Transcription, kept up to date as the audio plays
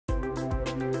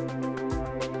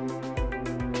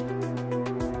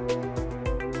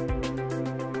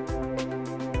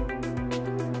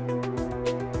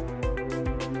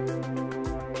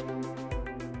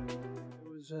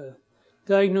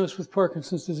diagnosed with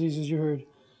Parkinson's disease, as you heard,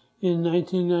 in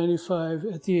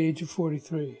 1995 at the age of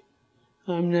 43.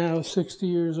 I'm now 60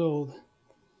 years old.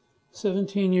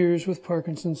 17 years with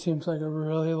Parkinson's seems like a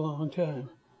really long time.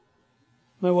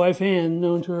 My wife Ann,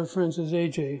 known to her friends as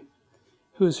AJ,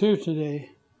 who is here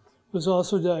today, was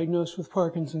also diagnosed with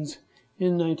Parkinson's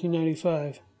in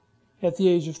 1995 at the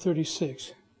age of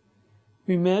 36.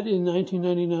 We met in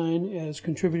 1999 as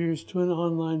contributors to an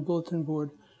online bulletin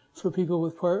board for people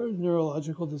with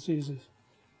neurological diseases.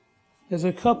 As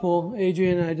a couple,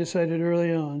 AJ and I decided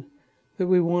early on that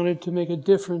we wanted to make a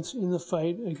difference in the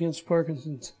fight against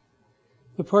Parkinson's.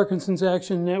 The Parkinson's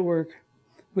Action Network,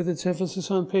 with its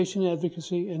emphasis on patient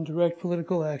advocacy and direct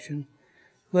political action,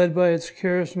 led by its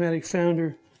charismatic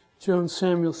founder, Joan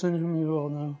Samuelson, whom you all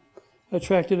know,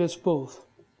 attracted us both.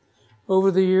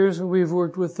 Over the years, we've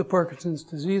worked with the Parkinson's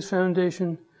Disease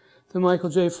Foundation, the Michael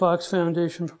J. Fox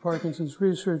Foundation for Parkinson's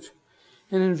Research,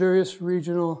 and in various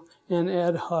regional and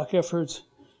ad hoc efforts,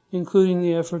 including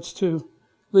the efforts to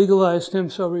legalize stem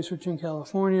cell research in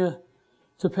California,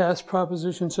 to pass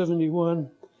Proposition 71,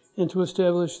 and to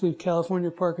establish the California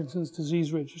Parkinson's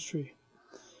Disease Registry.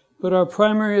 But our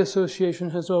primary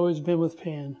association has always been with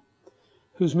PAN,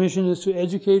 whose mission is to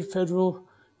educate federal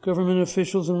government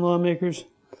officials and lawmakers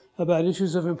about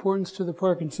issues of importance to the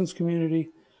Parkinson's community,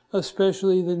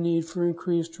 especially the need for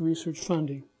increased research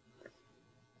funding.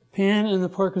 PAN and the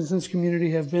Parkinson's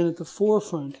community have been at the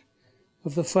forefront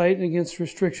of the fight against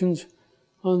restrictions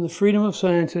on the freedom of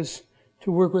scientists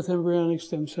to work with embryonic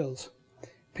stem cells.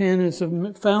 PAN is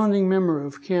a founding member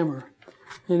of CAMR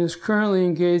and is currently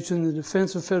engaged in the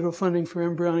defense of federal funding for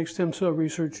embryonic stem cell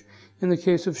research in the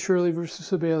case of Shirley versus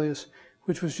Sebelius,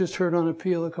 which was just heard on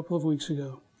appeal a couple of weeks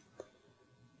ago.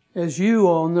 As you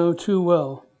all know too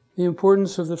well, the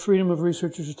importance of the freedom of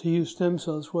researchers to use stem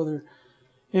cells, whether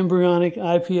embryonic,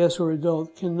 iPS, or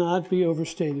adult, cannot be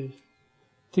overstated.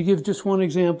 To give just one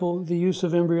example, the use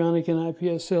of embryonic and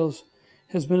iPS cells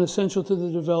has been essential to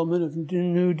the development of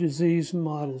new disease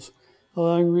models,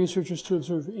 allowing researchers to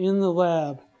observe in the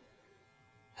lab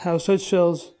how such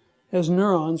cells as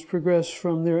neurons progress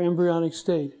from their embryonic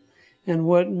state and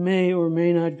what may or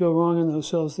may not go wrong in those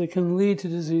cells that can lead to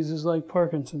diseases like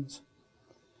Parkinson's.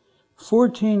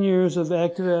 14 years of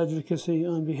active advocacy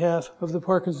on behalf of the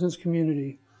Parkinson's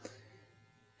community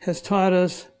has taught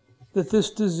us that this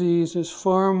disease is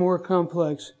far more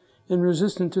complex and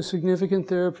resistant to significant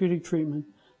therapeutic treatment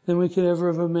than we could ever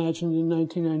have imagined in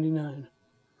 1999.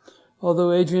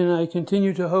 Although Adrian and I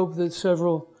continue to hope that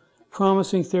several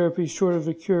promising therapies short of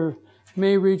a cure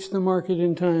may reach the market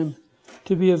in time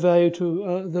to be of value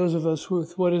to those of us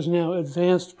with what is now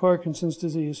advanced Parkinson's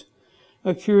disease,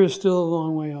 a cure is still a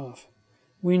long way off.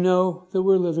 We know that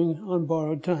we're living on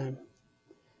borrowed time.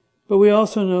 But we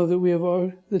also know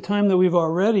that the time that we've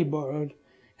already borrowed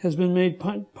has been made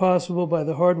possible by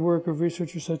the hard work of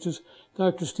researchers such as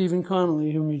Dr. Stephen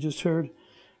Connolly, whom you just heard,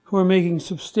 who are making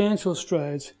substantial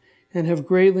strides and have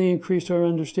greatly increased our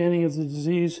understanding of the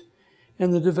disease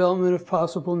and the development of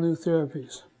possible new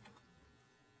therapies.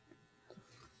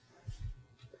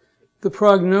 The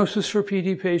prognosis for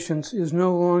PD patients is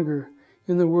no longer,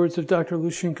 in the words of Dr.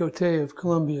 Lucien Cote of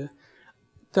Columbia,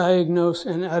 diagnose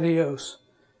and adios,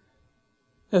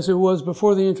 as it was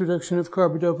before the introduction of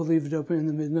carbidopa-levodopa in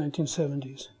the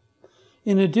mid-1970s.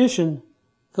 In addition,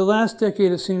 the last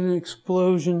decade has seen an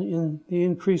explosion in the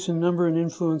increase in number and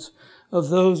influence of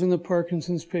those in the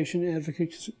Parkinson's patient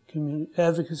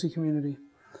advocacy community.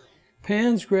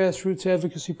 PAN's grassroots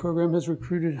advocacy program has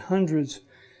recruited hundreds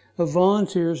of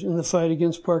volunteers in the fight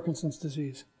against Parkinson's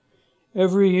disease.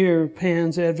 Every year,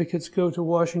 PAN's advocates go to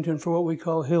Washington for what we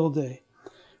call Hill Day,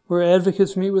 where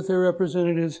advocates meet with their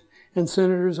representatives and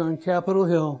senators on Capitol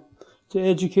Hill to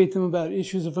educate them about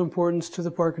issues of importance to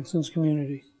the Parkinson's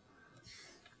community.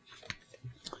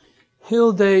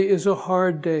 Hill Day is a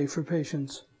hard day for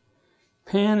patients.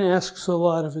 PAN asks a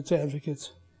lot of its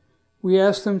advocates. We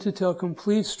ask them to tell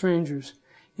complete strangers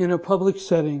in a public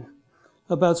setting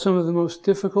about some of the most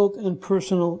difficult and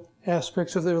personal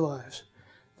aspects of their lives,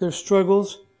 their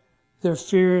struggles, their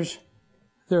fears,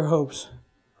 their hopes.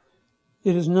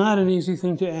 It is not an easy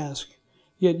thing to ask,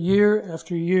 yet year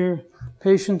after year,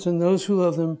 patients and those who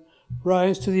love them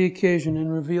rise to the occasion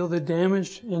and reveal the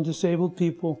damaged and disabled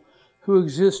people who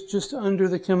exist just under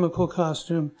the chemical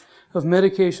costume of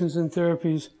medications and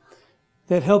therapies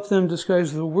that help them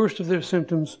disguise the worst of their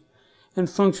symptoms and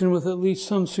function with at least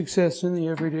some success in the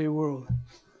everyday world.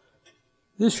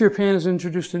 This year, PAN has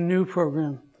introduced a new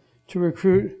program to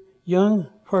recruit young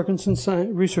Parkinson's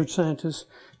research scientists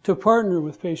to partner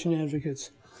with patient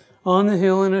advocates on the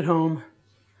Hill and at home,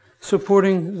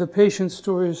 supporting the patient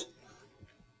stories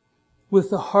with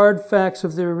the hard facts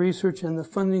of their research and the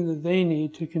funding that they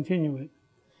need to continue it.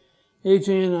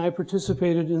 AJ and I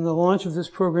participated in the launch of this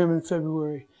program in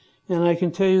February, and I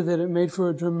can tell you that it made for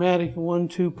a dramatic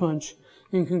 1-2 punch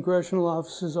in congressional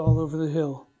offices all over the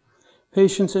Hill.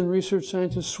 Patients and research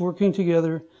scientists working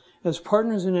together as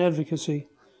partners in advocacy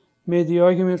made the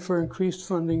argument for increased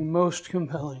funding most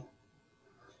compelling.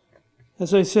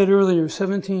 As I said earlier,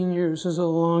 17 years is a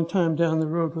long time down the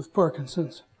road with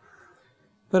Parkinson's.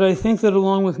 But I think that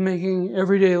along with making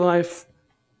everyday life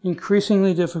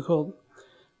increasingly difficult,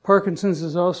 Parkinson's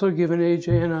has also given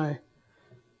AJ and I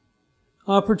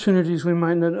opportunities we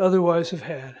might not otherwise have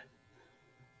had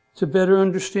to better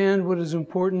understand what is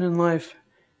important in life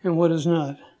and what is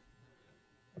not,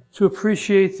 to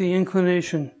appreciate the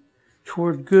inclination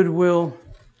toward goodwill,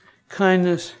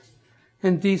 kindness,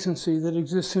 and decency that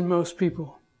exists in most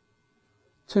people,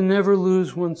 to never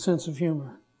lose one's sense of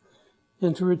humor,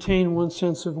 and to retain one's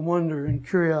sense of wonder and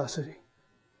curiosity,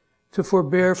 to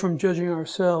forbear from judging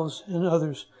ourselves and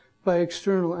others by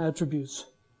external attributes,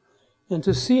 and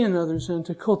to see in others and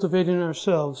to cultivate in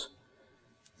ourselves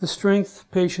the strength,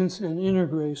 patience, and inner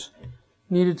grace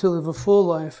needed to live a full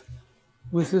life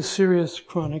with this serious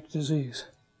chronic disease.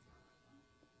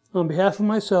 On behalf of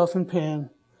myself and Pan,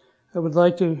 I would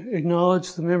like to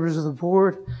acknowledge the members of the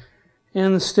board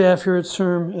and the staff here at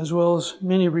CIRM, as well as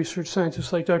many research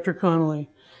scientists like Dr. Connolly,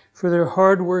 for their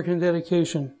hard work and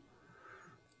dedication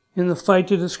in the fight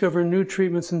to discover new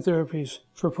treatments and therapies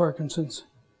for Parkinson's.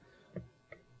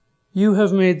 You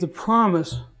have made the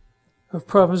promise of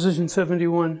Proposition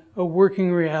 71 a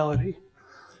working reality,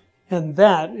 and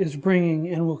that is bringing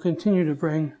and will continue to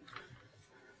bring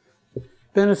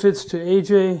benefits to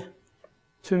AJ,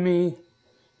 to me,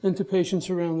 and to patients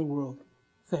around the world.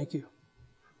 Thank you.